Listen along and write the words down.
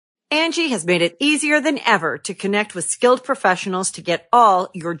Angie has made it easier than ever to connect with skilled professionals to get all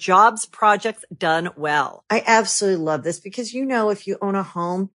your jobs projects done well. I absolutely love this because, if you own a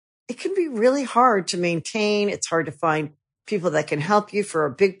home, it can be really hard to maintain. It's hard to find people that can help you for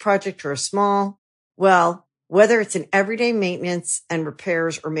a big project or a small. Well, whether it's in everyday maintenance and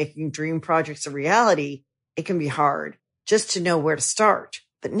repairs or making dream projects a reality, it can be hard just to know where to start.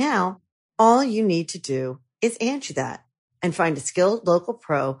 But now all you need to do is Angie that and find a skilled local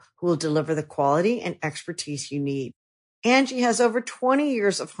pro who will deliver the quality and expertise you need. Angie has over 20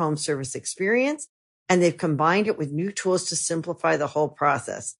 years of home service experience, and they've combined it with new tools to simplify the whole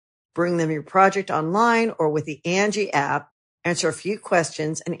process. Bring them your project online or with the Angie app, answer a few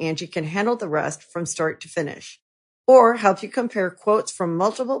questions, and Angie can handle the rest from start to finish. Or help you compare quotes from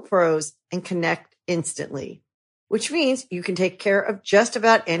multiple pros and connect instantly, which means you can take care of just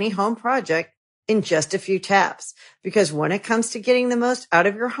about any home project in just a few taps. Because when it comes to getting the most out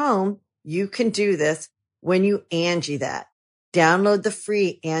of your home, you can do this when you Angie that. Download the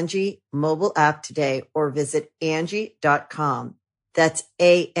free Angie mobile app today or visit Angie.com. That's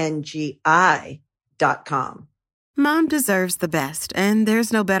ANGI.com. Mom deserves the best, and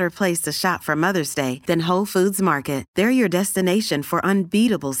there's no better place to shop for Mother's Day than Whole Foods Market. They're your destination for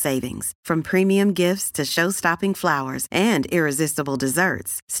unbeatable savings, from premium gifts to show-stopping flowers and irresistible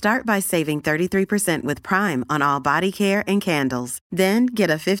desserts. Start by saving 33% with Prime on all body care and candles. Then get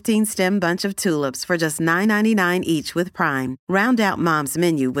a 15-stem bunch of tulips for just $9.99 each with Prime. Round out Mom's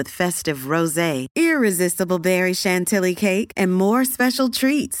menu with festive rosé, irresistible berry chantilly cake, and more special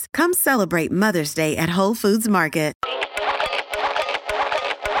treats. Come celebrate Mother's Day at Whole Foods Market.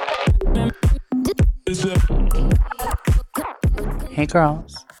 Hey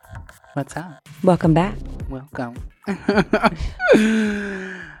girls, what's up? Welcome back. Welcome.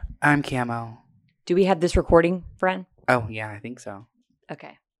 I'm Camo. Do we have this recording, friend? Oh yeah, I think so.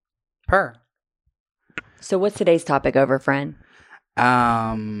 Okay. So what's today's topic over, friend?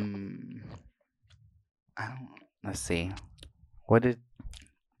 Let's see. God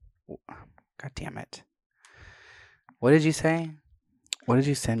damn it. What did you say? What did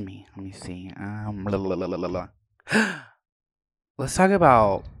you send me? Let me see. Let's talk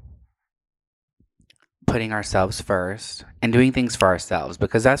about putting ourselves first and doing things for ourselves,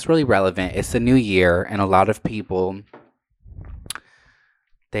 because that's really relevant. It's the new year, and a lot of people,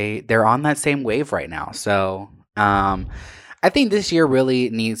 they're on that same wave right now. So I think this year really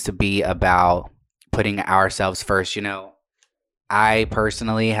needs to be about putting ourselves first. I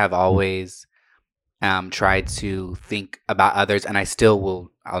personally have always tried to think about others, and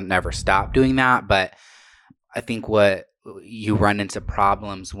I'll never stop doing that. But I think what you run into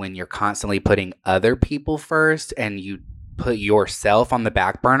problems when you're constantly putting other people first and you put yourself on the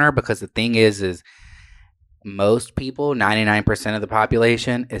back burner, because the thing is most people, 99% of the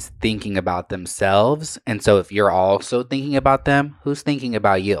population, is thinking about themselves. And so if you're also thinking about them, who's thinking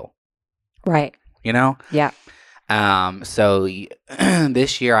about you? Right. Yeah. So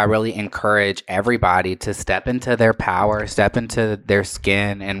this year I really encourage everybody to step into their power, step into their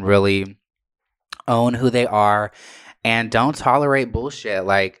skin, and really own who they are, and don't tolerate bullshit.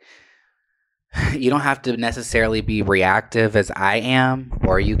 Like, you don't have to necessarily be reactive as I am,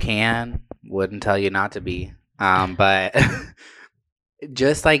 or you can. Wouldn't tell you not to be. But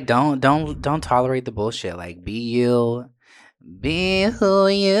just like don't tolerate the bullshit. Like, be you, be who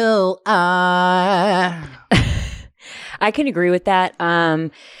you are. I can agree with that.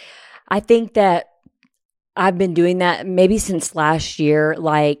 I think that I've been doing that maybe since last year.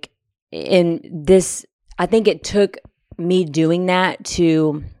 I think it took me doing that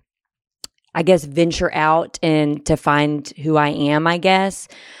to, I guess, venture out and to find who I am, I guess.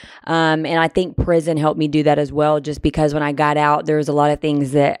 And I think prison helped me do that as well, just because when I got out, there was a lot of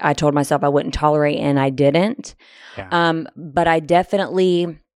things that I told myself I wouldn't tolerate, and I didn't. Yeah. But I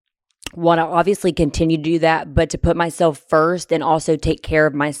definitely want to obviously continue to do that, but to put myself first and also take care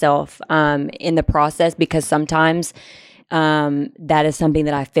of myself in the process, because sometimes that is something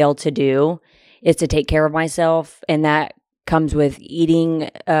that I fail to do, is to take care of myself. And that comes with eating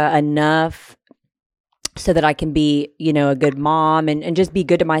enough so that I can be, a good mom and just be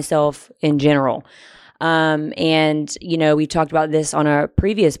good to myself in general. And we talked about this on a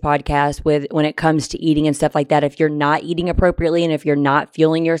previous podcast with when it comes to eating and stuff like that. If you're not eating appropriately and if you're not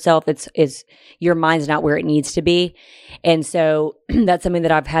fueling yourself, it's your mind's not where it needs to be. And so that's something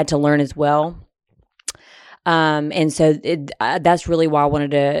that I've had to learn as well. And so that's really why I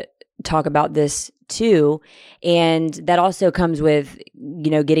wanted to talk about this too. And that also comes with,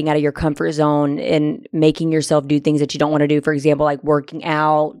 getting out of your comfort zone and making yourself do things that you don't want to do. For example, like working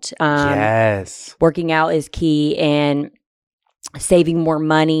out. Yes. Working out is key. And saving more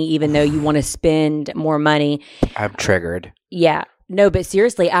money, even though you want to spend more money. I'm triggered. Yeah. No, but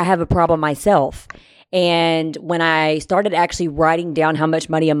seriously, I have a problem myself. And when I started actually writing down how much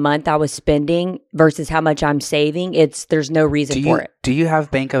money a month I was spending versus how much I'm saving, there's no reason for it. Do you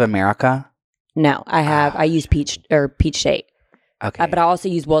have Bank of America? No, I use Peach State. Okay. But I also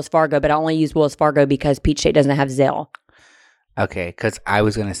use Wells Fargo, but I only use Wells Fargo because Peach State doesn't have Zelle. Okay, because I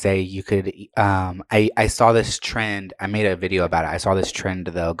was going to say you could, I saw this trend. I made a video about it. I saw this trend,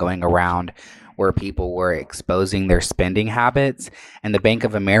 though, going around where people were exposing their spending habits. And the Bank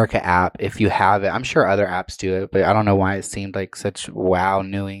of America app, if you have it, I'm sure other apps do it, but I don't know why it seemed like such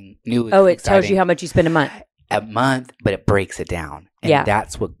new. Oh, it tells you how much you spend a month, but it breaks it down. And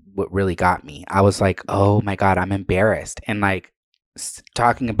that's what really got me. I was like, oh my God, I'm embarrassed. And like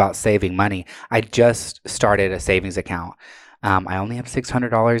talking about saving money, I just started a savings account. I only have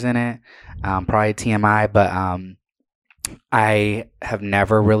 $600 in it, probably TMI, but I have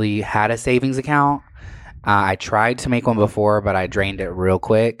never really had a savings account. I tried to make one before, but I drained it real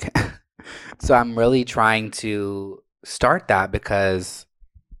quick. So I'm really trying to start that because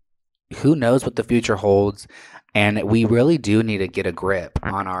who knows what the future holds. And we really do need to get a grip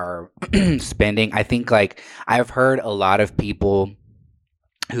on our spending. I think like I've heard a lot of people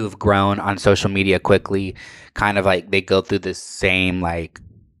who've grown on social media quickly, kind of like they go through this same like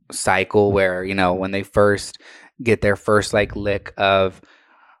cycle where, you know, when they first get their first like lick of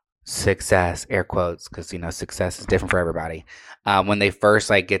success, air quotes, because, you know, success is different for everybody. When they first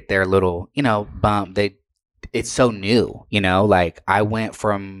like get their little, you know, bump, it's so new, you know, like I went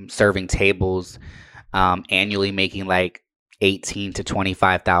from serving tables annually making like $18,000 to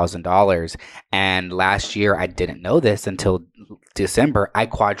 $25,000. And last year, I didn't know this until December. I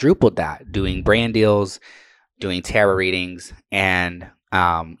quadrupled that doing brand deals, doing tarot readings, and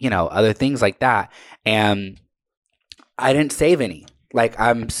you know, other things like that. And I didn't save any. Like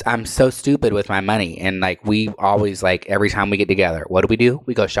I'm so stupid with my money. And like we always like every time we get together, what do?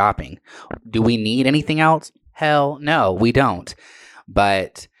 We go shopping. Do we need anything else? Hell no, we don't.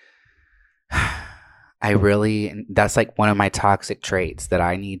 But that's like one of my toxic traits that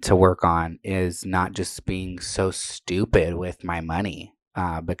I need to work on, is not just being so stupid with my money,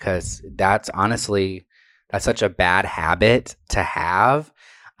 because that's such a bad habit to have.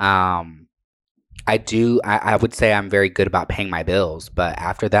 I would say I'm very good about paying my bills, but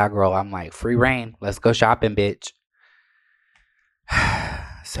after that, girl, I'm like, free reign. Let's go shopping, bitch.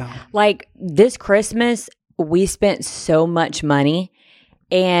 So like this Christmas, we spent so much money,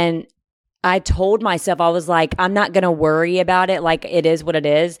 and I told myself, I was like, I'm not going to worry about it. Like, it is what it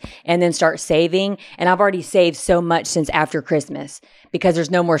is. And then start saving. And I've already saved so much since after Christmas because there's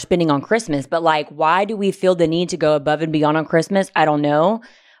no more spending on Christmas. But like, why do we feel the need to go above and beyond on Christmas? I don't know.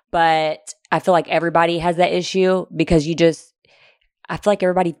 But I feel like everybody has that issue because I feel like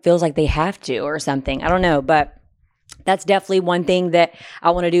everybody feels like they have to or something. I don't know. But that's definitely one thing that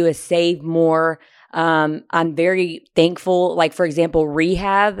I want to do, is save more. I'm very thankful. Like, for example,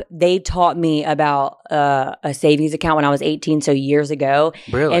 rehab, they taught me about a savings account when I was 18, so years ago.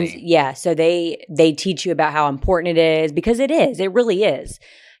 Really? And yeah, so they teach you about how important it is, because it really is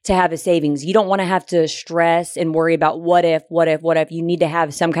to have a savings. You don't want to have to stress and worry about what if. You need to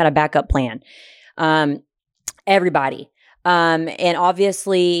have some kind of backup plan. Everybody. And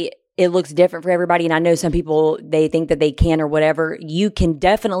obviously it looks different for everybody. And I know some people, they think that they can or whatever. You can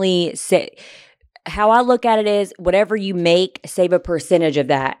definitely say, how I look at it is, whatever you make, save a percentage of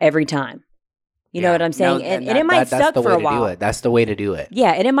that every time. You know what I'm saying? No, and it might suck for a while. That's the way to do it.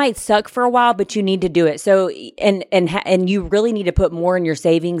 Yeah, and it might suck for a while, but you need to do it. So, and you really need to put more in your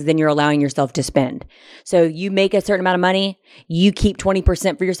savings than you're allowing yourself to spend. So you make a certain amount of money, you keep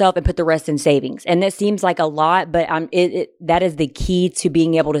 20% for yourself and put the rest in savings. And that seems like a lot, but that is the key to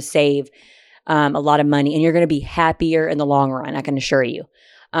being able to save a lot of money, and you're going to be happier in the long run, I can assure you.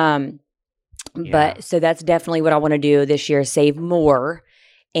 But so that's definitely what I want to do this year, save more.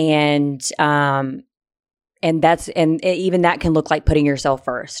 And even that can look like putting yourself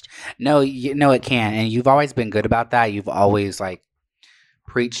first. No, it can. And you've always been good about that. You've always like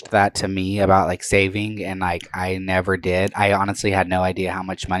preached that to me about like saving, and like I never did. I honestly had no idea how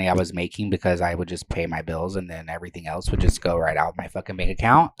much money I was making because I would just pay my bills and then everything else would just go right out of my fucking bank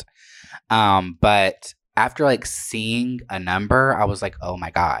account. But after like seeing a number, I was like, oh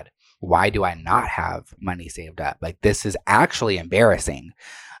my God, why do I not have money saved up? Like, this is actually embarrassing.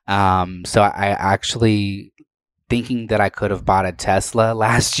 So I actually thinking that I could have bought a Tesla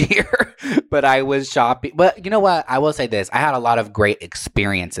last year, but I was shopping. But you know what? I will say this. I had a lot of great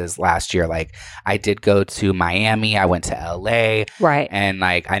experiences last year. Like, I did go to Miami. I went to LA. Right. And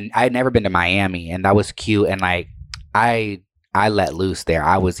like, I had never been to Miami, and that was cute. And like, I I let loose there.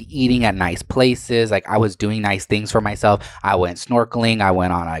 I was eating at nice places. Like I was doing nice things for myself. I went snorkeling. I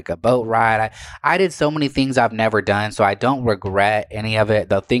went on like a boat ride. I did so many things I've never done. So I don't regret any of it.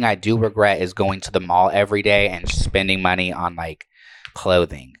 The thing I do regret is going to the mall every day and spending money on like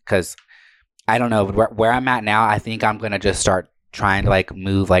clothing. Cause I don't know where I'm at now. I think I'm going to just start trying to like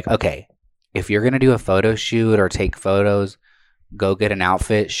move like, okay, if you're going to do a photo shoot or take photos, go get an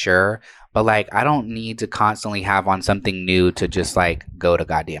outfit. Sure. But, like, I don't need to constantly have on something new to just, like, go to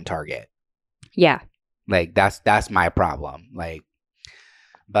goddamn Target. Yeah. Like, that's my problem. Like,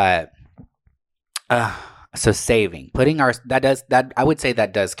 but, so saving. I would say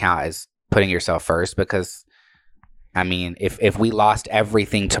that does count as putting yourself first because, I mean, if we lost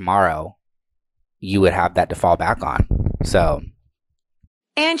everything tomorrow, you would have that to fall back on. So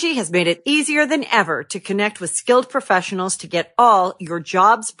Angie has made it easier than ever to connect with skilled professionals to get all your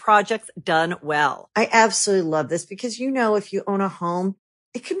jobs projects done well. I absolutely love this because, you know, if you own a home,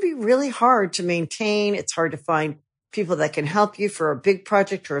 it can be really hard to maintain. It's hard to find people that can help you for a big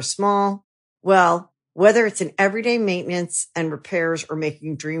project or a small. Well, whether it's in everyday maintenance and repairs or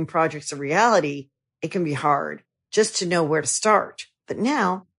making dream projects a reality, it can be hard just to know where to start. But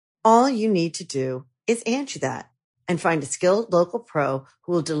now all you need to do is Angie that and find a skilled local pro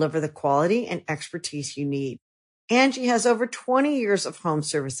who will deliver the quality and expertise you need. Angie has over 20 years of home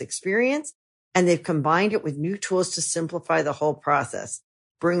service experience, and they've combined it with new tools to simplify the whole process.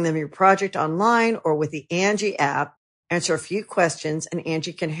 Bring them your project online or with the Angie app, answer a few questions, and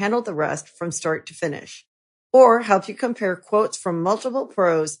Angie can handle the rest from start to finish. Or help you compare quotes from multiple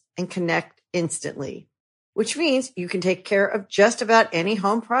pros and connect instantly, which means you can take care of just about any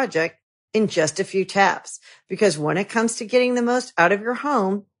home project in just a few taps. Because when it comes to getting the most out of your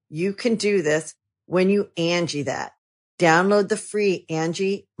home, you can do this when you Angie that. Download the free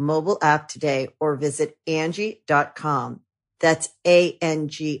Angie mobile app today or visit Angie.com. That's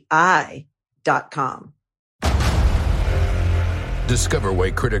ANGI.com. Discover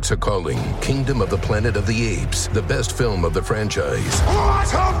why critics are calling Kingdom of the Planet of the Apes the best film of the franchise.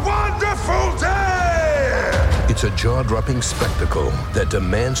 What a wonderful day! It's a jaw-dropping spectacle that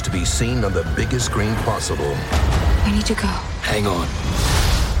demands to be seen on the biggest screen possible. I need to go. Hang on.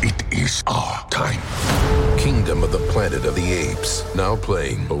 It is our time. Kingdom of the Planet of the Apes. Now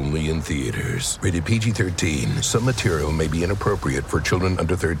playing only in theaters. Rated PG-13. Some material may be inappropriate for children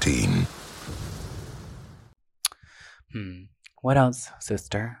under 13. What else,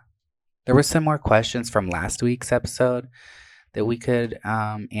 sister? There were some more questions from last week's episode that we could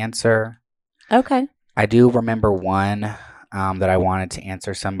answer. Okay. I do remember one that I wanted to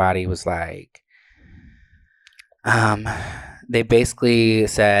answer. Somebody was like, they basically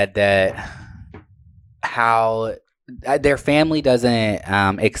said that how their family doesn't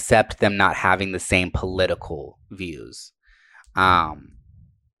accept them not having the same political views. And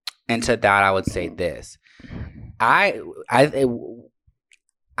to that, I would say this. I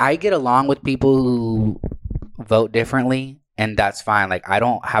get along with people who vote differently, and that's fine. Like, I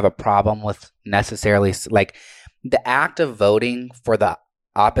don't have a problem with necessarily, like, the act of voting for the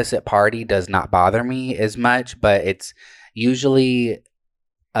opposite party does not bother me as much, but it's usually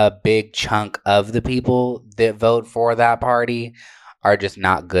a big chunk of the people that vote for that party are just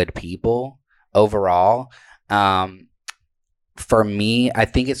not good people overall. For me, I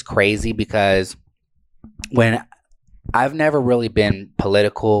think it's crazy because when I've never really been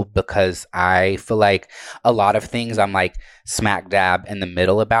political because I feel like a lot of things I'm like smack dab in the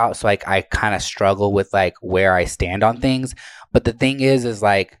middle about. So like I kind of struggle with like where I stand on things. But the thing is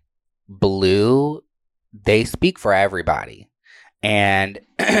like Blue, they speak for everybody. And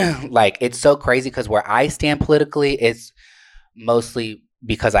like it's so crazy because where I stand politically, it's mostly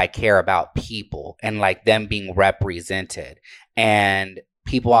because I care about people and like them being represented. And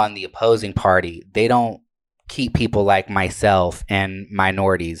people on the opposing party, they don't keep people like myself and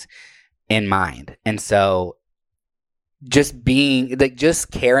minorities in mind. And so just being like,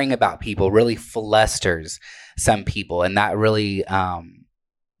 just caring about people really flusters some people. And that really,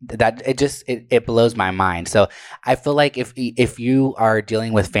 that it blows my mind. So I feel like if you are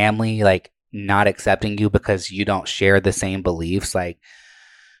dealing with family, like not accepting you because you don't share the same beliefs, like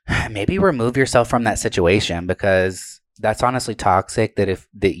maybe remove yourself from that situation, because that's honestly toxic that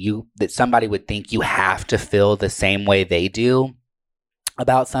somebody would think you have to feel the same way they do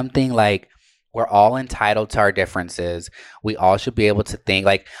about something. Like, we're all entitled to our differences. We all should be able to think.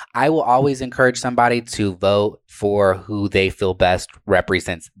 Like, I will always encourage somebody to vote for who they feel best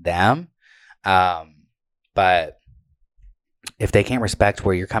represents them. But if they can't respect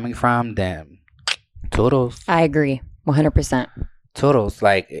where you're coming from, then toodles. I agree 100%. Toodles.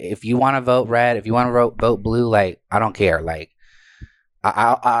 Like, if you want to vote red, if you want to vote blue, like, I don't care. Like,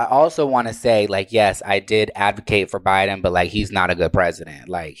 I also want to say, like, yes, I did advocate for Biden, but like, he's not a good president.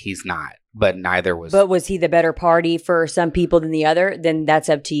 Like, he's not. But neither was. But was he the better party for some people than the other? Then that's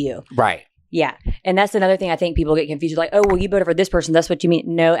up to you. Right. Yeah. And that's another thing I think people get confused. Like, oh, well, you voted for this person. That's what you mean.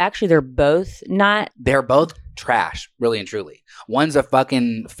 No, actually, they're both not. They're both trash, really and truly. One's a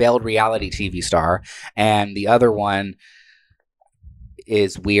fucking failed reality TV star, and the other one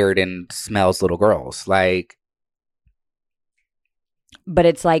is weird and smells little girls. Like, but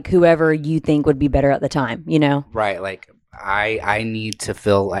it's like whoever you think would be better at the time, you know? right. Like, I need to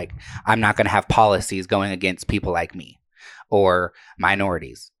feel like I'm not going to have policies going against people like me or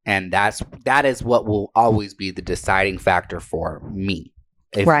minorities. And that is what will always be the deciding factor for me.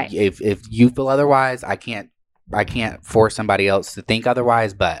 Right. If you feel otherwise, I can't force somebody else to think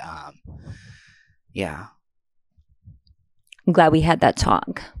otherwise, but yeah. I'm glad we had that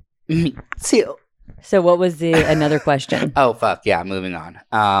talk. Me too. So what was the another question? Oh, fuck. Yeah, moving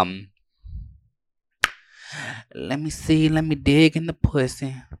on. Let me see. Let me dig in the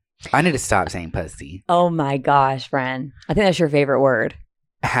pussy. I need to stop saying pussy. Oh my gosh, friend. I think that's your favorite word.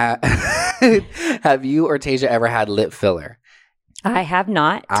 Have you or Tasia ever had lip filler? I have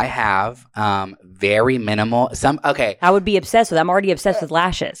not. I have. Very minimal. Okay. I would be obsessed with it. I'm already obsessed with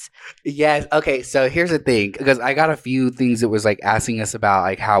lashes. Yes. Okay. So here's the thing, because I got a few things that was like asking us about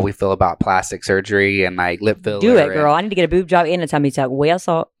like how we feel about plastic surgery and like lip filler. Do it, girl. I need to get a boob job and a tummy tuck. Well,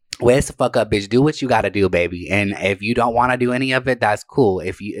 so. Where's the fuck up, bitch? Do what you gotta do, baby. And if you don't want to do any of it, that's cool.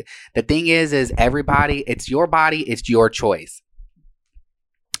 The thing is everybody, it's your body, it's your choice.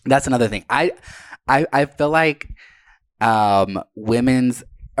 That's another thing. I feel like women's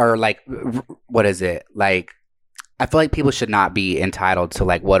or like, what is it? Like, I feel like people should not be entitled to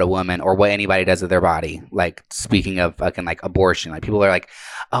like what a woman or what anybody does with their body. Like, speaking of fucking like abortion, like people are like,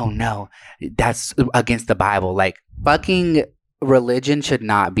 oh no, that's against the Bible. Like, fucking religion should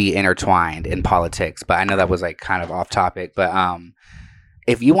not be intertwined in politics. But I know that was like kind of off topic. But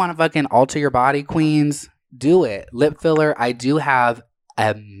if you want to fucking alter your body, queens, do it. Lip filler, I do have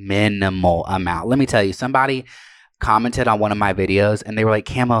a minimal amount. Let me tell you, somebody commented on one of my videos and they were like,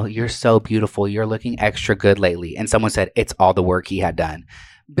 Camo, you're so beautiful. You're looking extra good lately. And someone said it's all the work he had done.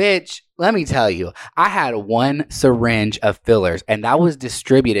 Bitch, let me tell you, I had one syringe of fillers and that was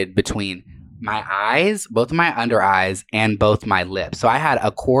distributed between my eyes, both my under eyes, and both my lips. So I had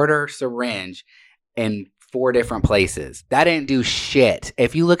a quarter syringe in 4 different places. That didn't do shit.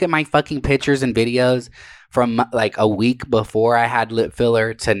 If you look at my fucking pictures and videos from like a week before I had lip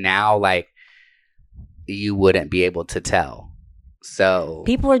filler to now, like, you wouldn't be able to tell. So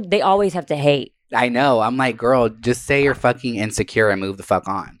they always have to hate. I know. I'm like, girl, just say you're fucking insecure and move the fuck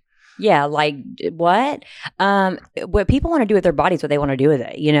on. Yeah, like what? What people want to do with their bodies, what they want to do with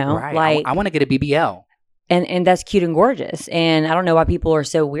it, you know? Right. Like, I want to get a BBL. And that's cute and gorgeous. And I don't know why people are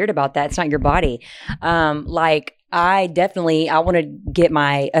so weird about that. It's not your body. Like, I want to get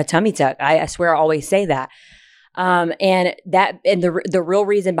a tummy tuck. I swear I always say that. And the real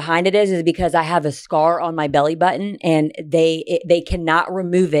reason behind it is because I have a scar on my belly button and they cannot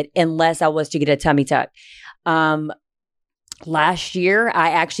remove it unless I was to get a tummy tuck. Last year,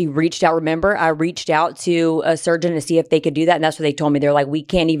 I actually reached out. Remember, I reached out to a surgeon to see if they could do that. And that's what they told me. They're like, we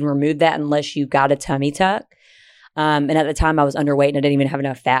can't even remove that unless you got a tummy tuck. And at the time I was underweight and I didn't even have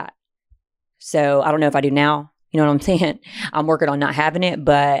enough fat. So I don't know if I do now. You know what I'm saying? I'm working on not having it.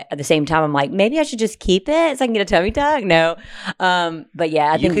 But at the same time, I'm like, maybe I should just keep it so I can get a tummy tuck. No. But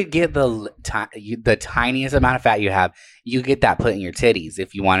yeah, I think you could get the tiniest amount of fat you have. You could get that put in your titties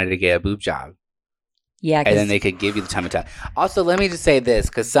if you wanted to get a boob job. Yeah, and then they could give you the tummy tuck. Also, let me just say this,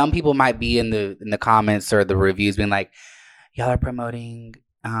 because some people might be in the comments or the reviews being like, y'all are promoting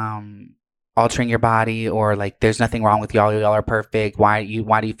altering your body, or like there's nothing wrong with y'all are perfect. Why do you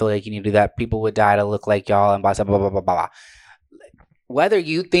feel like you need to do that? People would die to look like y'all and blah blah blah blah blah. Whether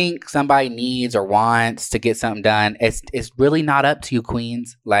you think somebody needs or wants to get something done, it's really not up to you,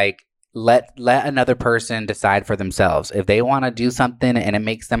 queens. Like, let another person decide for themselves. If they want to do something and it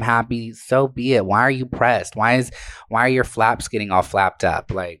makes them happy, so be it. Why are you pressed? Why are your flaps getting all flapped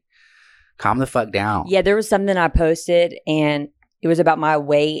up? Like, calm the fuck down. Yeah, there was something I posted and it was about my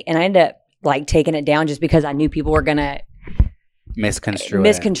weight, and I ended up like taking it down just because I knew people were gonna misconstrue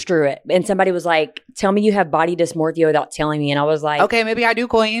it. And somebody was like, tell me you have body dysmorphia without telling me. And I was like, okay, maybe I do,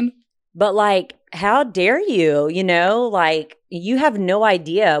 queen. But like, how dare you? You know, like you have no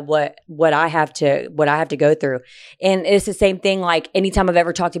idea what I have to go through. And it's the same thing. Like anytime I've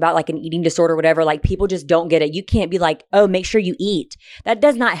ever talked about like an eating disorder or whatever, like people just don't get it. You can't be like, oh, make sure you eat. That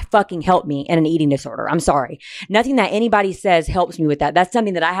does not fucking help me in an eating disorder. I'm sorry. Nothing that anybody says helps me with that. That's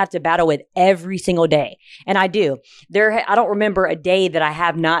something that I have to battle with every single day. And I do. I don't remember a day that I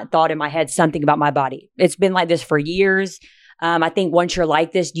have not thought in my head something about my body. It's been like this for years. I think once you're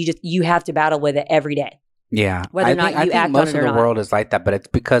like this, you have to battle with it every day. Yeah. Whether or not you act on it or not. I think most of the world is like that, but it's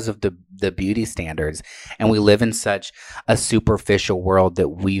because of the beauty standards. And we live in such a superficial world that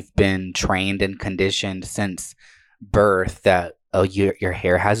we've been trained and conditioned since birth that, oh, your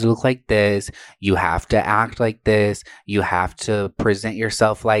hair has to look like this. You have to act like this. You have to present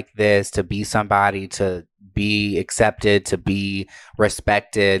yourself like this to be somebody, to be accepted, to be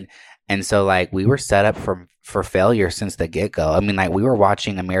respected. And so, like, we were set up for failure since the get-go. I mean, like, we were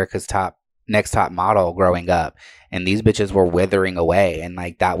watching America's Next Top Model growing up, and these bitches were withering away, and,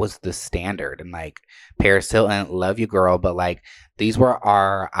 like, that was the standard. And, like, Paris Hilton, love you, girl, but, like, these were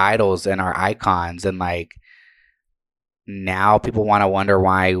our idols and our icons, and, like, now people want to wonder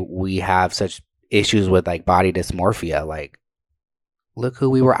why we have such issues with, like, body dysmorphia. Like, look who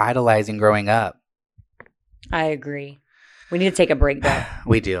we were idolizing growing up. I agree. We need to take a break, though.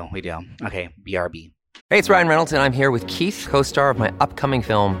 We do. Okay, BRB. Hey, it's Ryan Reynolds, and I'm here with Keith, co-star of my upcoming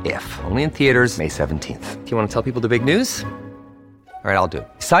film, If, only in theaters May 17th. Do you want to tell people the big news? All right, I'll do it.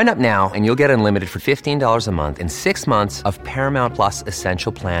 Sign up now and you'll get unlimited for $15 a month and 6 months of Paramount Plus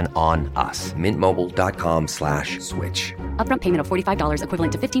Essential Plan on us. MintMobile.com/switch. Upfront payment of $45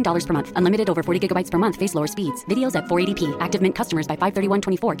 equivalent to $15 per month. Unlimited over 40 gigabytes per month. Face lower speeds. Videos at 480p. Active Mint customers by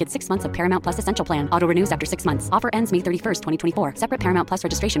 531.24 get 6 months of Paramount Plus Essential Plan. Auto renews after 6 months. Offer ends May 31st, 2024. Separate Paramount Plus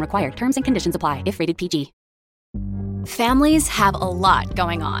registration required. Terms and conditions apply if rated PG. Families have a lot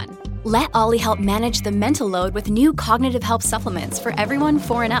going on. Let Ollie help manage the mental load with new cognitive help supplements for everyone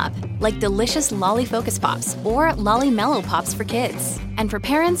 4 and up, like delicious Lolly Focus Pops or Lolly Mellow Pops for kids. And for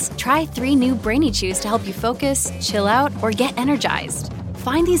parents, try 3 new Brainy Chews to help you focus, chill out, or get energized.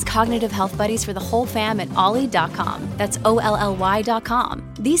 Find these cognitive health buddies for the whole fam at ollie.com. That's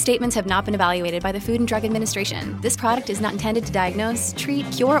OLLY.com. These statements have not been evaluated by the Food and Drug Administration. This product is not intended to diagnose,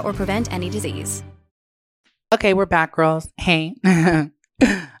 treat, cure, or prevent any disease. Okay, we're back, girls. Hey.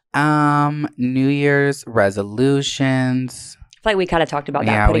 New Year's resolutions. I feel like we kind of talked about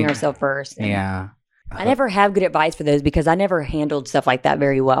that, putting ourselves first. Yeah. I never have good advice for those because I never handled stuff like that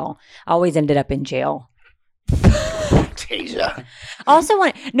very well. I always ended up in jail. Tasia.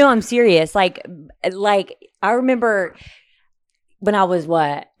 No, I'm serious. Like I remember when I was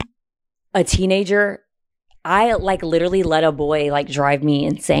a teenager, I like literally let a boy like drive me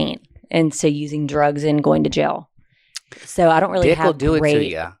insane. And so using drugs and going to jail. So I don't really Dick have will do it to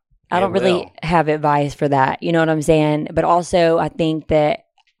you. I don't really have advice for that. You know what I'm saying? But also I think that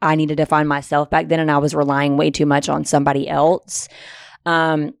I needed to find myself back then and I was relying way too much on somebody else.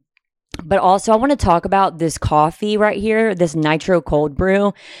 But also I want to talk about this coffee right here, this nitro cold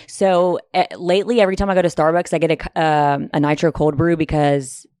brew. So lately, every time I go to Starbucks, I get a nitro cold brew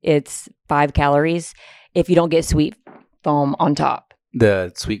because it's 5 calories if you don't get sweet foam on top.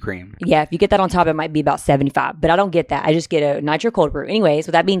 The sweet cream. Yeah, if you get that on top, it might be about 75. But I don't get that. I just get a nitro cold brew. Anyways,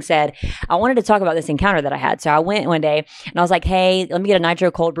 with that being said, I wanted to talk about this encounter that I had. So I went one day and I was like, hey, let me get a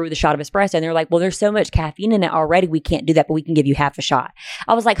nitro cold brew with a shot of espresso. And they're like, well, there's so much caffeine in it already. We can't do that, but we can give you half a shot.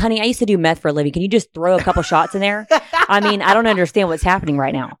 I was like, honey, I used to do meth for a living. Can you just throw a couple shots in there? I mean, I don't understand what's happening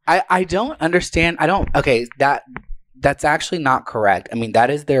right now. I don't understand. Okay, that's actually not correct. I mean, I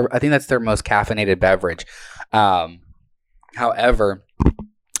think that's their most caffeinated beverage. However,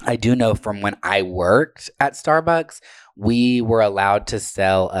 I do know from when I worked at Starbucks, we were allowed to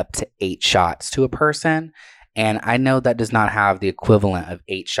sell up to 8 shots to a person. And I know that does not have the equivalent of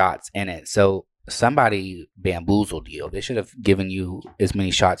 8 shots in it. So somebody bamboozled you. They should have given you as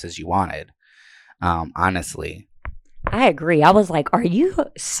many shots as you wanted, honestly. I agree. I was like, are you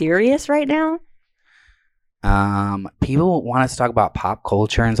serious right now? People want us to talk about pop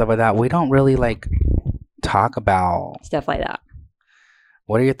culture and stuff like that. We don't really talk about stuff like that.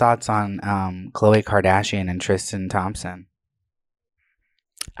 What are your thoughts on Khloe Kardashian and Tristan Thompson?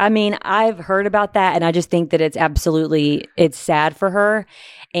 I mean, I've heard about that, and I just think that it's sad for her.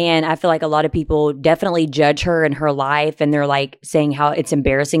 And I feel like a lot of people definitely judge her and her life, and they're like saying how it's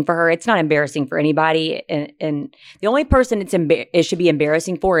embarrassing for her. It's not embarrassing for anybody, and the only person it should be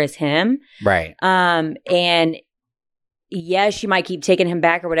embarrassing for is him. Right. And yes, she might keep taking him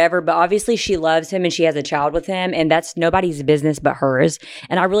back or whatever, but obviously she loves him and she has a child with him, and that's nobody's business but hers.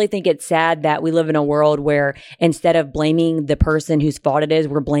 And I really think it's sad that we live in a world where instead of blaming the person whose fault it is,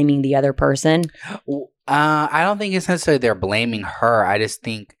 we're blaming the other person. I don't think it's necessarily they're blaming her. I just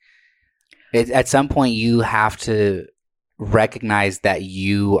think at some point you have to recognize that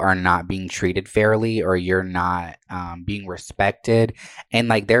you are not being treated fairly, or you're not being respected. And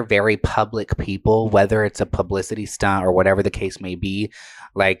like, they're very public people, whether it's a publicity stunt or whatever the case may be.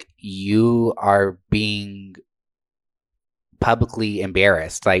 Like, you are being publicly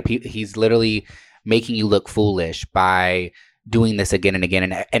embarrassed. Like, he's literally making you look foolish by doing this again and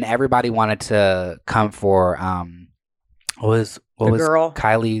again. And everybody wanted to come for what was girl?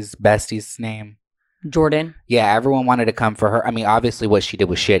 Kylie's bestie's name? Jordan. Yeah, everyone wanted to come for her. I mean, obviously what she did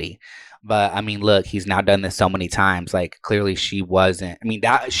was shitty. But I mean, look, he's now done this so many times. Like, clearly she wasn't. I mean,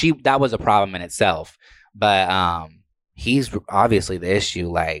 that was a problem in itself. But he's obviously the issue.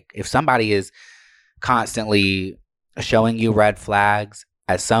 Like, if somebody is constantly showing you red flags,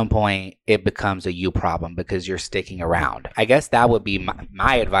 at some point it becomes a you problem because you're sticking around. I guess that would be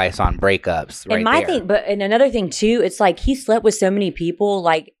my advice on breakups. Right, and my thing, and another thing too, it's like he slept with so many people.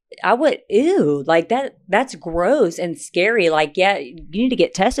 Like, I would, ew, like that's gross and scary. Like, yeah, you need to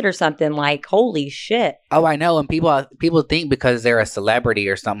get tested or something. Like, holy shit. Oh, I know. And people think because they're a celebrity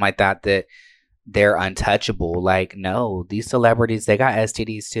or something like that they're untouchable. Like, no, these celebrities, they got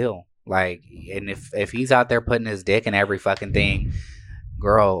STDs too. Like, and if he's out there putting his dick in every fucking thing,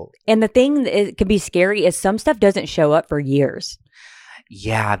 girl. And the thing that can be scary is some stuff doesn't show up for years.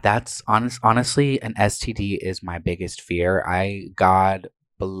 Yeah, that's honestly, an STD is my biggest fear. God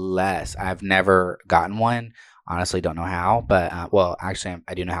bless, I've never gotten one. Honestly, don't know how, but well, actually,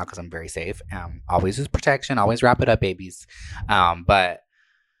 I do know how because I'm very safe. Always use protection. Always wrap it up, babies. But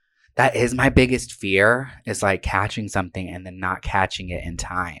that is my biggest fear, is like catching something and then not catching it in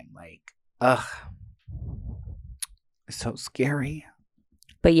time. Like, ugh, it's so scary.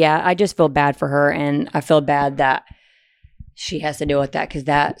 But yeah, I just feel bad for her, and I feel bad that she has to deal with that because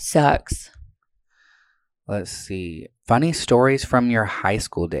that sucks. Let's see. Funny stories from your high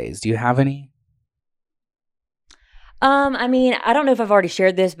school days. Do you have any? I mean, I don't know if I've already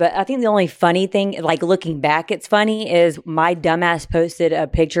shared this, but I think the only funny thing, like looking back, it's funny, is my dumbass posted a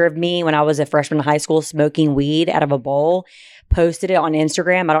picture of me when I was a freshman in high school smoking weed out of a bowl, posted it on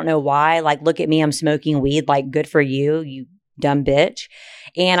Instagram. I don't know why. Like, look at me, I'm smoking weed. Like, good for you, you dumb bitch.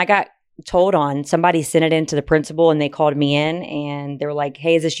 And I got told on, somebody sent it in to the principal, and they called me in and they were like,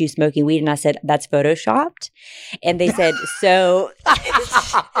 hey, is this you smoking weed? And I said, that's photoshopped. And they said, so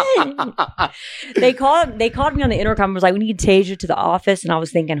they called me on the intercom and was like, we need to tase you to the office. And I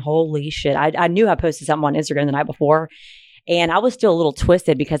was thinking, holy shit. I knew I posted something on Instagram the night before, and I was still a little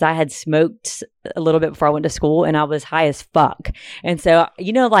twisted because I had smoked a little bit before I went to school, and I was high as fuck. And so,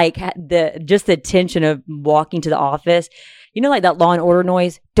 you know, like the tension of walking to the office, you know, like that Law and Order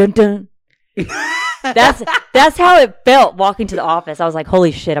noise, dun dun. That's how it felt walking to the office. I was like,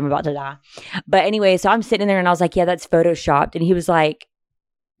 holy shit, I'm about to die. But anyway, so I'm sitting there and I was like, yeah, that's photoshopped. And he was like,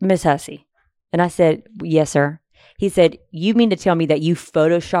 Miss Hussey. And I said, yes, sir. He said, you mean to tell me that you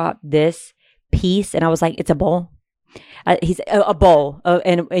photoshopped this piece? And I was like, it's a bowl. He's a bowl,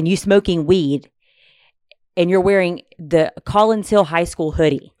 and you smoking weed, and you're wearing the Collins Hill High School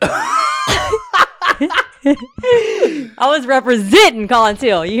hoodie. I was representing Collins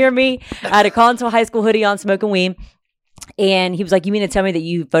Hill. You hear me? I had a Collins Hill High School hoodie on, smoking weed. And he was like, you mean to tell me that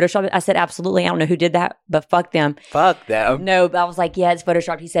you photoshopped it? I said, absolutely. I don't know who did that, but fuck them. Fuck them. No, but I was like, yeah, it's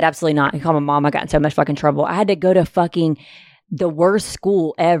photoshopped. He said, absolutely not. He called my mom. I got in so much fucking trouble. I had to go to fucking the worst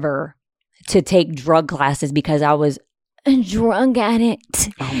school ever to take drug classes because I was a drug addict.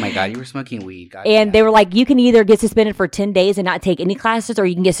 Oh my God, you were smoking weed. God, and yeah. They were like, you can either get suspended for 10 days and not take any classes, or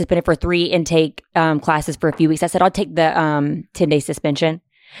you can get suspended for 3 and take classes for a few weeks. I said, I'll take the 10-day suspension.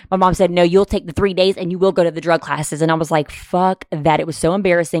 My mom said, no, you'll take the 3 days and you will go to the drug classes. And I was like, fuck that. It was so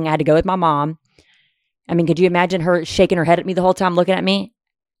embarrassing. I had to go with my mom. I mean, could you imagine her shaking her head at me the whole time, looking at me?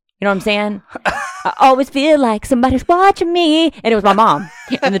 You know what I'm saying? I always feel like somebody's watching me. And it was my mom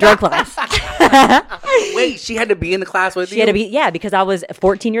in the drug class. Wait, she had to be in the class with you? She had to be, yeah, because I was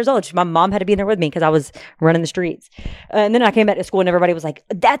 14 years old. My mom had to be in there with me because I was running the streets. And then I came back to school and everybody was like,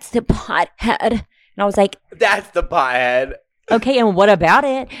 that's the pothead. And I was like, that's the pothead. Okay, and what about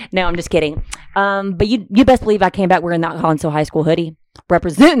it? No, I'm just kidding. But you best believe I came back wearing that Collins Hill High School hoodie.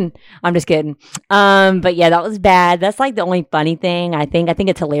 Representing. I'm just kidding. But yeah, that was bad. That's like the only funny thing, I think. I think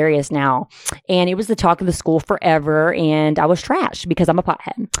it's hilarious now. And it was the talk of the school forever, and I was trashed because I'm a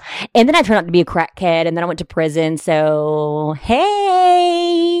pothead. And then I turned out to be a crackhead, and then I went to prison. So,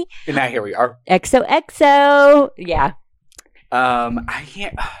 hey. And now here we are. XOXO. Yeah.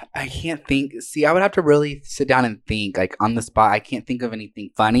 I can't think. See, I would have to really sit down and think, like, on the spot. I can't think of anything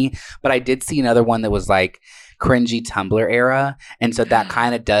funny, but I did see another one that was like cringy Tumblr era, and so that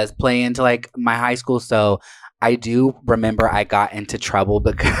kind of does play into like my high school. So I do remember I got into trouble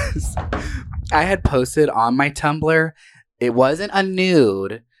because I had posted on my Tumblr. It wasn't a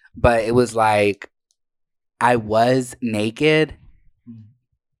nude, but it was like I was naked.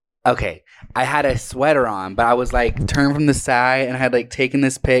 Okay, I had a sweater on, but I was like turned from the side and I had like taken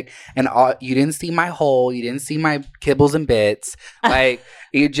this pic, and you didn't see my hole, you didn't see my kibbles and bits, like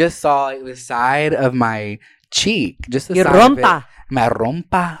you just saw the side of my cheek, just the Your side rompa. of it. My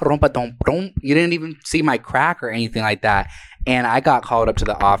rompa dom dom. You didn't even see my crack or anything like that, and I got called up to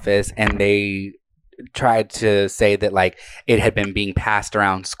the office, and they tried to say that like it had been being passed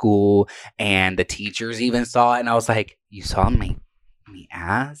around school, and the teachers even saw it, and I was like, "You saw me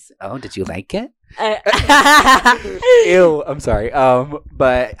ass? Oh, did you like it?" Ew, I'm sorry.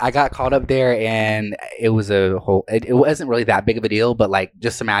 But I got called up there, and it was a whole. It wasn't really that big of a deal, but like,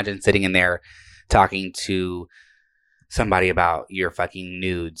 just imagine sitting in there talking to somebody about your fucking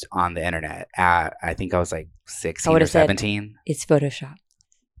nudes on the internet. I think I was like 16 or 17. It's Photoshop.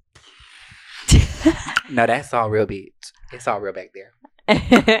 No, that's all real, bitch. It's all real back there.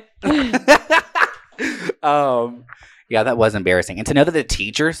 Yeah, that was embarrassing. And to know that the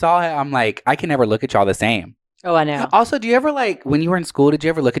teacher saw it, I'm like, I can never look at y'all the same. Oh, I know. Also, do you ever like, when you were in school, did you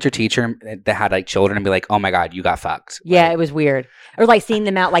ever look at your teacher that had like children and be like, oh my God, you got fucked? Yeah, like, it was weird. Or like seeing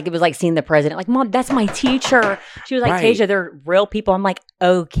them out, like it was like seeing the president. Like, Mom, that's my teacher. She was like, right. Tasia, they're real people. I'm like,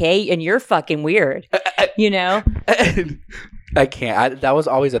 okay, and you're fucking weird. You know? I can't. That was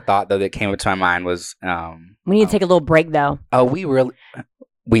always a thought, though, that came up to my mind was... we need to take a little break, though. Oh, we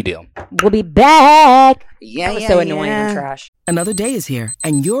do. We'll be back. Yeah, That was so annoying and trash. Another day is here,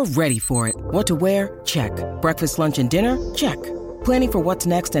 and you're ready for it. What to wear? Check. Breakfast, lunch, and dinner? Check. Planning for what's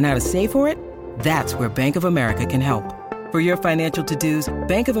next and how to save for it? That's where Bank of America can help. For your financial to-dos,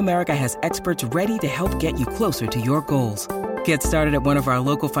 Bank of America has experts ready to help get you closer to your goals. Get started at one of our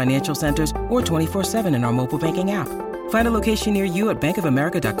local financial centers or 24/7 in our mobile banking app. Find a location near you at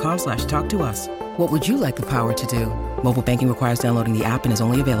bankofamerica.com/talktous. What would you like the power to do? Mobile banking requires downloading the app and is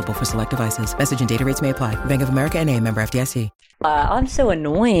only available for select devices. Message and data rates may apply. Bank of America N.A., member FDIC. I'm so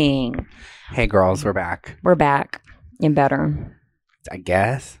annoying. Hey, girls, we're back. We're back and better. I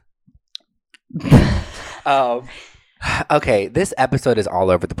guess. Okay, this episode is all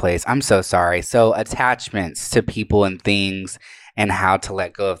over the place. I'm so sorry. So, attachments to people and things and how to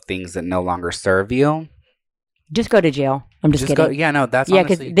let go of things that no longer serve you. Just go to jail. I'm just kidding. Yeah, no, that's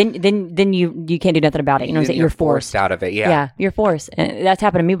because honestly... then you can't do nothing about it. You know what I'm saying? You're forced out of it. Yeah. Yeah, you're forced. And that's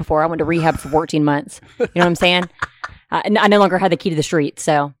happened to me before. I went to rehab for 14 months. You know what I'm saying? I no longer had the key to the street.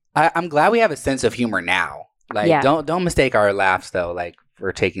 So I'm glad we have a sense of humor now. Like, Yeah. don't mistake our laughs though. Like,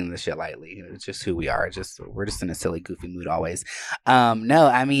 we're taking this shit lightly. It's just who we are. We're just in a silly, goofy mood always. No,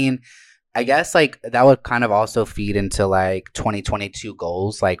 I mean, I guess like that would kind of also feed into like 2022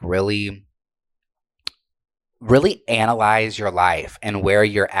 goals. Like really analyze your life and where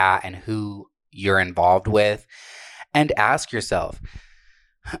you're at and who you're involved with, and ask yourself,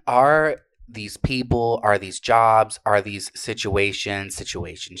 are these people, are these jobs, are these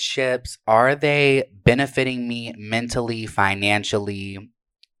situationships, are they benefiting me mentally, financially?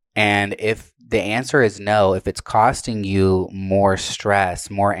 And if the answer is no, if it's costing you more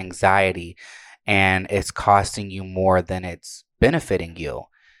stress, more anxiety, and it's costing you more than it's benefiting you,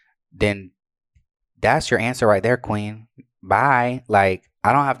 then that's your answer right there, queen. Bye. Like,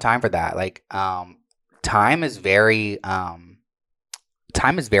 I don't have time for that. Like, time is very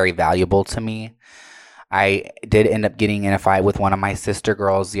valuable to me. I did end up getting in a fight with one of my sister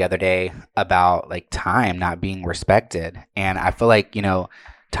girls the other day about like time not being respected. And I feel like, you know,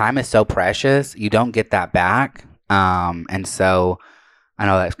 time is so precious. You don't get that back. And so I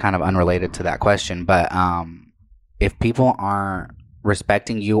know that's kind of unrelated to that question, but if people aren't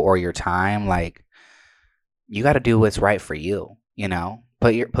respecting you or your time, like, you got to do what's right for you, you know?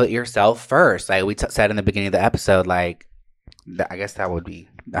 Put yourself first. Like we said in the beginning of the episode, like, I guess that would be,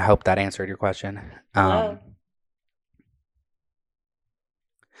 I hope that answered your question. I'm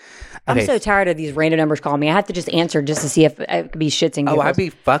Okay. so tired of these random numbers calling me. I have to just answer just to see if it could be shits and giggles. Oh, I'd be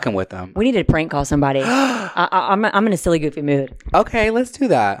fucking with them. We need to prank call somebody. I'm in a silly, goofy mood. Okay, let's do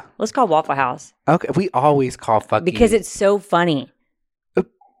that. Let's call Waffle House. Okay, we always call fucking... Because it's so funny.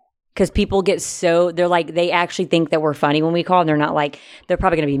 Because people get so... They're like, they actually think that we're funny when we call, and they're not like... They're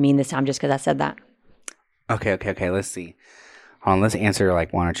probably going to be mean this time just because I said that. Okay, let's see. Hold on, let's answer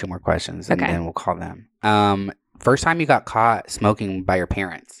like one or two more questions, and then we'll call them. First time you got caught smoking by your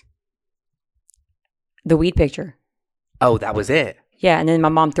parents? The weed picture. Oh, that was it. Yeah, and then my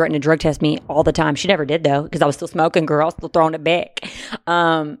mom threatened to drug test me all the time. She never did, though, because I was still smoking, girl. I was still throwing it back.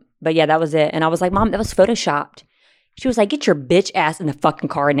 But yeah, that was it. And I was like, Mom, that was photoshopped. She was like, get your bitch ass in the fucking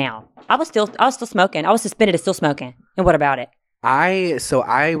car now. I was still smoking. I was suspended as still smoking. And what about it? I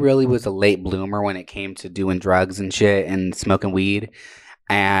really was a late bloomer when it came to doing drugs and shit and smoking weed.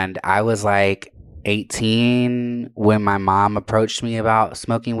 And I was like 18 when my mom approached me about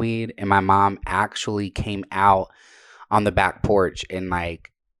smoking weed. And my mom actually came out on the back porch and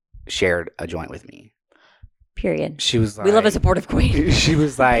like shared a joint with me. Period. She was like, we love a supportive queen. She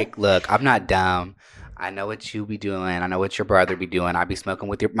was like, look, I'm not dumb. I know what you be doing. I know what your brother be doing. I be smoking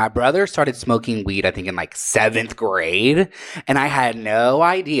with my brother started smoking weed, I think in like 7th grade. And I had no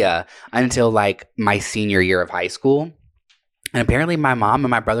idea until like my senior year of high school. And apparently my mom and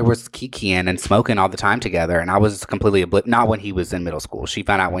my brother was kikiing and smoking all the time together. And I was completely not when he was in middle school. She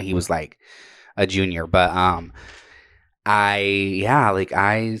found out when he was like a junior. But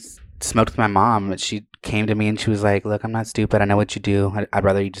I smoked with my mom. She came to me and she was like, look, I'm not stupid. I know what you do. I'd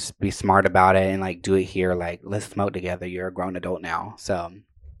rather you just be smart about it and like do it here. Like, let's smoke together. You're a grown adult now. So,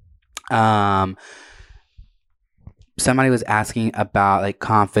 somebody was asking about like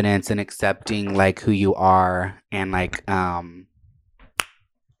confidence and accepting like who you are and like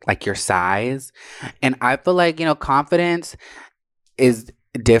your size. And I feel like, you know, confidence is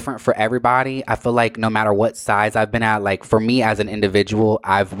different for everybody. I feel like no matter what size I've been at, like for me as an individual,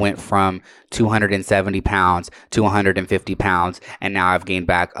 I've went from 270 pounds to 150 pounds, and now I've gained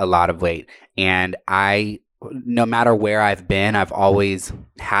back a lot of weight. And no matter where I've been, I've always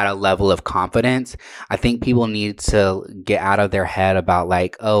had a level of confidence. I think people need to get out of their head about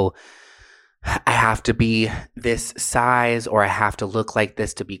like, oh, I have to be this size or I have to look like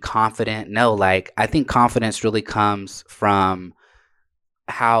this to be confident. No, like I think confidence really comes from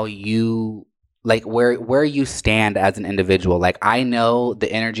how you like where you stand as an individual. Like I know the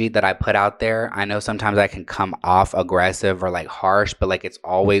energy that I put out there. I know sometimes I can come off aggressive or like harsh, but like it's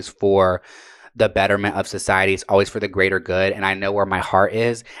always for the betterment of society. It's always for the greater good. And I know where my heart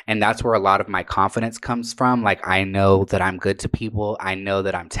is. And that's where a lot of my confidence comes from. Like I know that I'm good to people. I know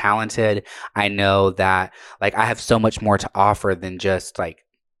that I'm talented. I know that like I have so much more to offer than just like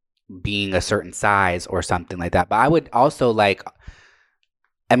being a certain size or something like that. But I would also like,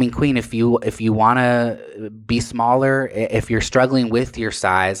 I mean, Queen, if you want to be smaller, if you're struggling with your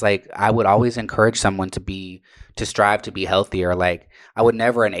size, like I would always encourage someone to strive to be healthier. Like I would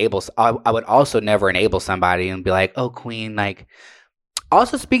also never enable somebody and be like, oh, Queen, like,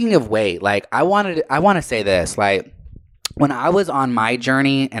 also speaking of weight, like I want to say this, like when I was on my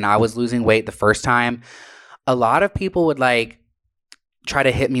journey and I was losing weight the first time, a lot of people would like try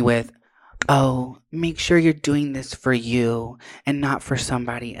to hit me with, oh, make sure you're doing this for you and not for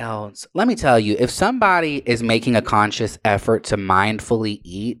somebody else. Let me tell you, if somebody is making a conscious effort to mindfully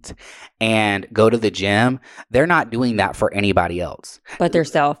eat and go to the gym, they're not doing that for anybody else. But their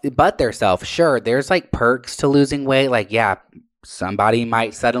self. Sure, there's like perks to losing weight. Like, yeah, somebody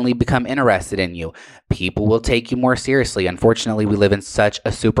might suddenly become interested in you. People will take you more seriously. Unfortunately, we live in such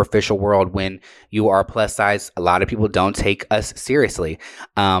a superficial world. When you are plus size, a lot of people don't take us seriously.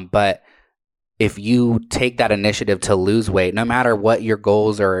 But if you take that initiative to lose weight, no matter what your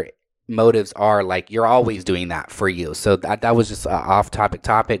goals or motives are, like you're always doing that for you. So that was just an off-topic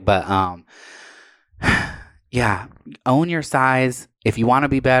topic, but yeah, own your size. If you want to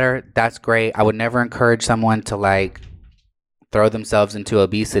be better, that's great. I would never encourage someone to like throw themselves into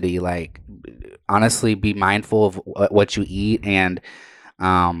obesity. Like honestly, be mindful of what you eat. And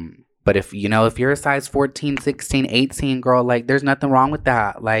but if you're a size 14, 16, 18 girl, like there's nothing wrong with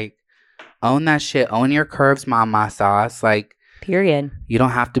that. Like own that shit. Own your curves, mama sauce. Like, period. You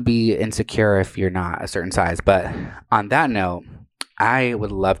don't have to be insecure if you're not a certain size. But on that note, I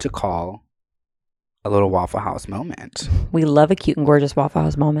would love to call a little Waffle House moment. We love a cute and gorgeous Waffle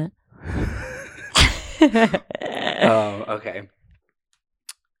House moment. Oh, okay.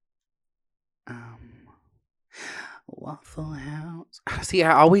 Waffle House. See,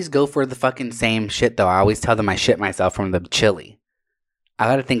 I always go for the fucking same shit, though. I always tell them I shit myself from the chili. I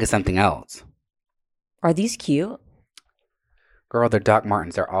gotta think of something else. Are these cute? Girl, they're Doc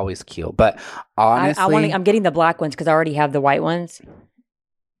Martens. They're always cute. But honestly, I'm getting the black ones because I already have the white ones.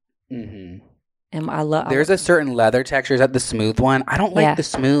 Mm-hmm. And there's a certain leather texture. Is that the smooth one? I don't like the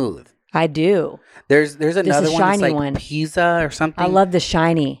smooth. I do. There's another one that's like one. Pizza or something. I love the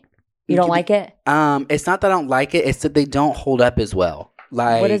shiny. You don't like it? It's not that I don't like it. It's that they don't hold up as well.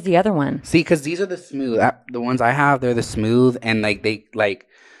 Like, what is the other one? See, because these are the smooth. The ones I have, they're the smooth, and like they like.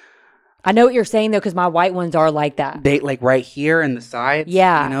 I know what you're saying though, because my white ones are like that. They like right here in the sides.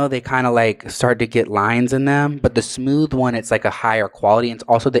 Yeah. You know, they kind of like start to get lines in them. But the smooth one, it's like a higher quality. And it's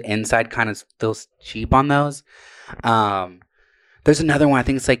also the inside kind of feels cheap on those. There's another one. I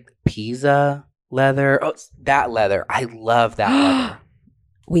think it's like Pisa leather. Oh, it's that leather. I love that leather.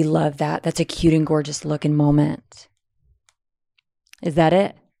 We love that. That's a cute and gorgeous looking moment. Is that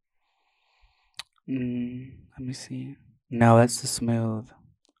it? Let me see. No, that's the smooth.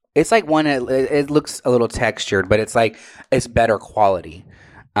 It's like one. It looks a little textured, but it's like it's better quality.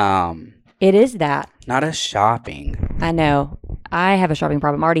 It is that. Not a shopping. I know. I have a shopping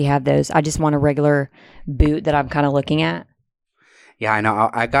problem. I already have those. I just want a regular boot that I'm kind of looking at. Yeah, I know.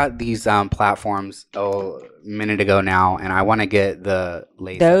 I got these platforms a minute ago now, and I want to get the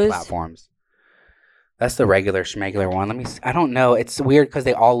lace platforms. That's the regular schmegular one. Let me see. I don't know. It's weird because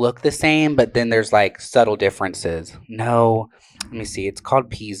they all look the same, but then there's like subtle differences. No. Let me see. It's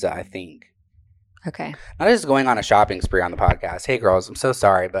called Pisa, I think. Okay. Not just going on a shopping spree on the podcast. Hey, girls, I'm so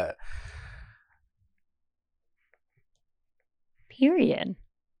sorry, but... Period.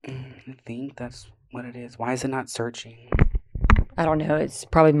 I think that's what it is. Why is it not searching? I don't know. It's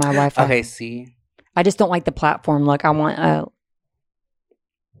probably my Wi-Fi. Okay, see? I just don't like the platform look. I want a...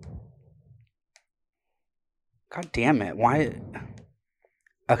 God damn it. Why...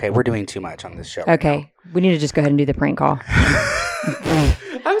 Okay, we're doing too much on this show. Okay. Right we need to just go ahead and do the prank call.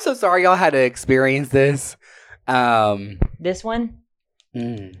 I'm so sorry y'all had to experience this. This one?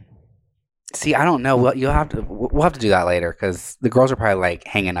 See, I don't know. We'll have to do that later because the girls are probably like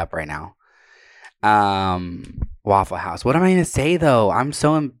hanging up right now. Waffle House. What am I going to say though? I'm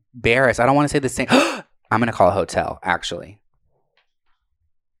so embarrassed. I don't want to say the same. I'm going to call a hotel, actually.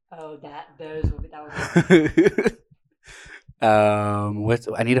 Oh, that was...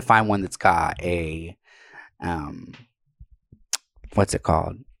 I need to find one that's got a what's it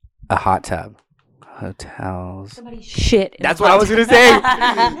called? A hot tub. Hotels. Somebody shit. That's what I was gonna say.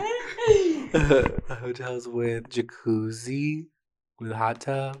 Hotels with jacuzzi, with hot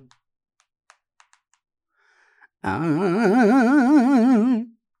tub.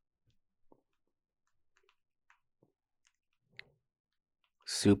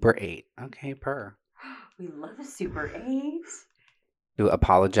 Super 8. Okay, per. We love the Super 8s. To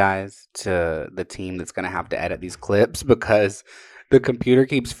apologize to the team that's going to have to edit these clips because the computer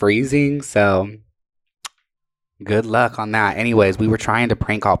keeps freezing. So good luck on that. Anyways, we were trying to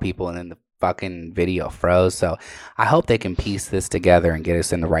prank call people and then the fucking video froze. So I hope they can piece this together and get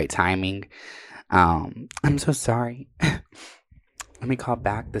us in the right timing. I'm so sorry. Let me call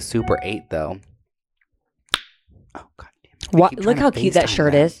back the Super 8 though. Oh, God damn it. What? Look how cute that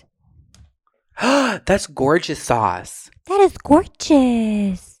shirt is. That's gorgeous sauce. That is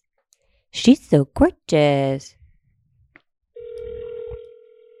gorgeous. She's so gorgeous.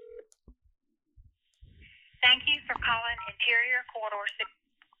 Thank you for calling Interior Corridor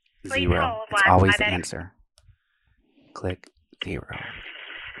 6. 0. It's always the answer. Click 0.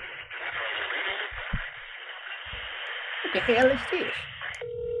 What the hell is this?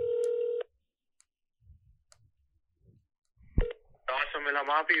 Awesome, will I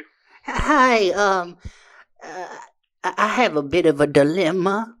help you? Hi, I have a bit of a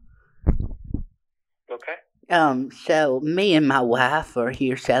dilemma. Okay. So me and my wife are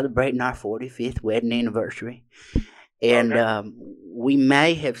here celebrating our 45th wedding anniversary. And, we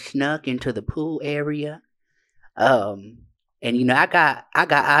may have snuck into the pool area. And you know, I got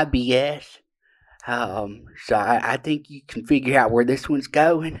IBS. So I think you can figure out where this one's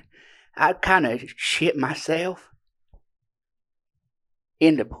going. I kind of shit myself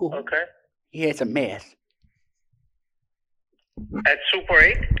in the pool. Okay. Yeah, it's a mess. At Super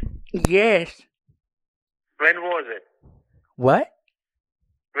 8? Yes. When was it? What?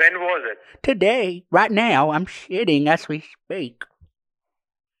 When was it? Today. Right now. I'm shitting as we speak.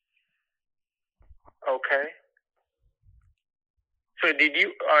 Okay. So did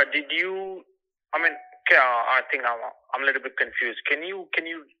you, I mean, I think I'm a little bit confused. Can you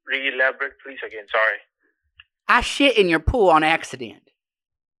re-elaborate please again? Sorry. I shit in your pool on accident.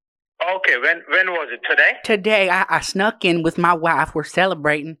 Okay, when was it? Today? Today, I snuck in with my wife. We're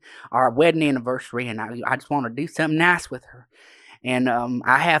celebrating our wedding anniversary, and I just want to do something nice with her. And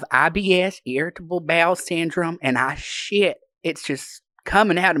I have IBS, irritable bowel syndrome, and I shit. It's just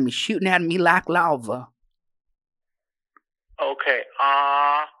coming out of me, shooting out of me like lava. Okay.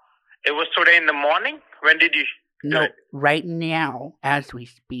 It was today in the morning? When did you do it? Right now, as we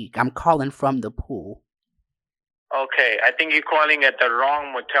speak. I'm calling from the pool. Okay, I think you're calling at the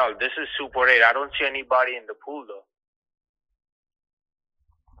wrong motel. This is Super 8. I don't see anybody in the pool, though.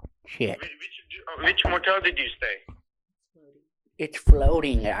 Shit. Which motel did you stay? It's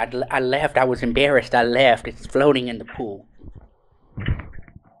floating. I left. I was embarrassed. I left. It's floating in the pool. Okay,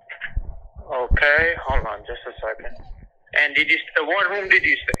 hold on just a second. And what room did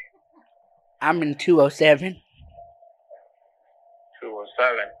you stay? I'm in 207.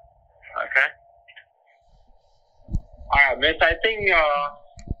 207. Okay. Alright, miss, I think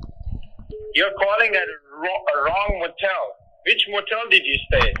you're calling at a wrong motel. Which motel did you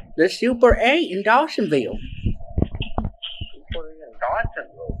stay? The Super 8 in Dawsonville. Super 8 in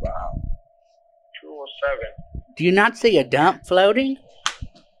Dawsonville, wow. 207. Do you not see a dump floating?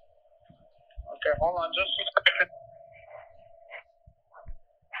 Okay, hold on just a second.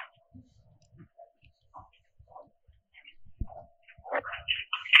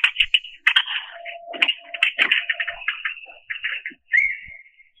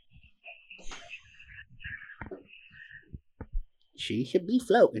 She should be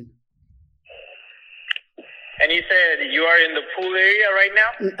floating. And you said you are in the pool area right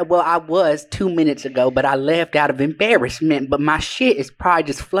now? Well, I was 2 minutes ago, but I left out of embarrassment. But my shit is probably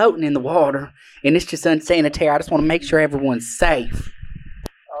just floating in the water, and it's just unsanitary. I just want to make sure everyone's safe.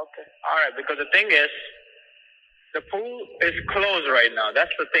 Okay. All right, because the thing is, the pool is closed right now.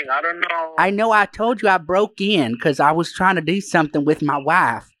 That's the thing. I don't know. I know I told you I broke in because I was trying to do something with my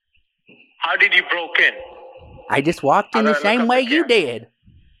wife. How did you broke in? I just walked in the same way you did.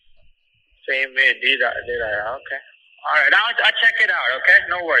 Same way, did I? Okay. All right, I'll check it out, okay?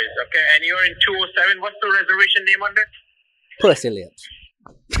 No worries, okay? And you're in 207. What's the reservation name under? Pussy Lips.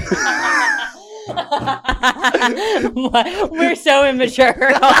 We're so immature,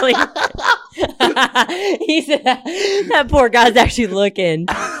 Holly. He said that poor guy's actually looking.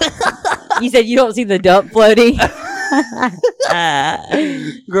 You said you don't see the dump floating.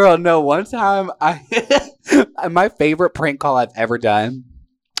 Girl, no. One time, my favorite prank call I've ever done.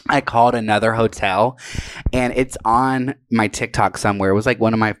 I called another hotel, and it's on my TikTok somewhere. It was like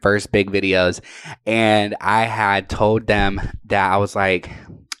one of my first big videos, and I had told them that I was like,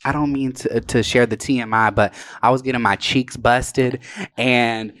 I don't mean to share the TMI, but I was getting my cheeks busted,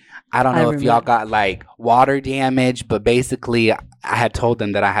 and I don't know if y'all got like water damage, but basically I had told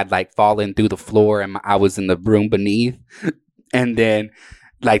them that I had like fallen through the floor and I was in the room beneath. And then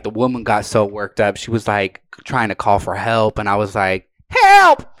like the woman got so worked up. She was like trying to call for help. And I was like,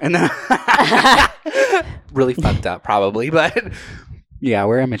 help. And then really fucked up probably. But yeah,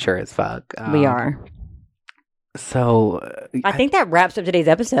 we're immature as fuck. We are. So I think that wraps up today's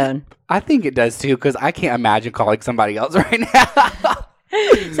episode. I think it does too, because I can't imagine calling somebody else right now.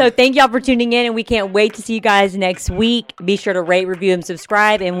 So thank y'all for tuning in, and we can't wait to see you guys next week. Be sure to rate, review, and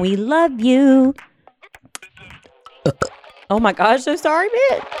subscribe, and we love you. Oh my gosh, so sorry,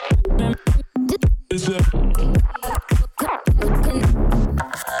 man.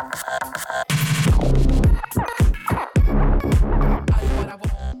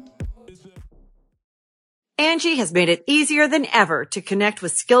 Angie has made it easier than ever to connect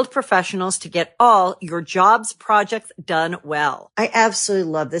with skilled professionals to get all your jobs projects done well. I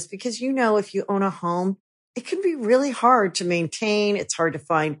absolutely love this because, you know, if you own a home, it can be really hard to maintain. It's hard to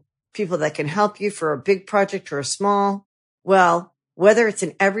find people that can help you for a big project or a small. Well, whether it's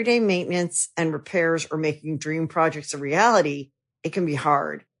in everyday maintenance and repairs or making dream projects a reality, it can be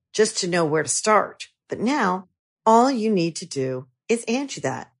hard just to know where to start. But now all you need to do is Angie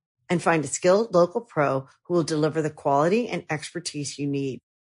that and find a skilled local pro who will deliver the quality and expertise you need.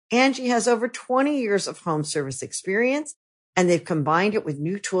 Angie has over 20 years of home service experience, and they've combined it with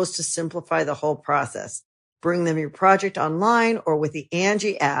new tools to simplify the whole process. Bring them your project online or with the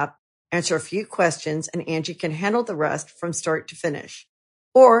Angie app, answer a few questions, and Angie can handle the rest from start to finish.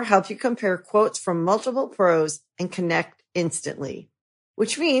 Or help you compare quotes from multiple pros and connect instantly,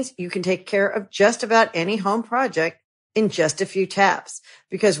 which means you can take care of just about any home project in just a few taps.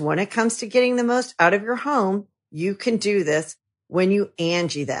 Because when it comes to getting the most out of your home, you can do this when you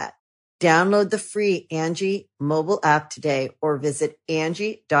Angie that. Download the free Angie mobile app today or visit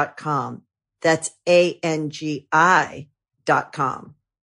Angie.com. That's ANGI.com.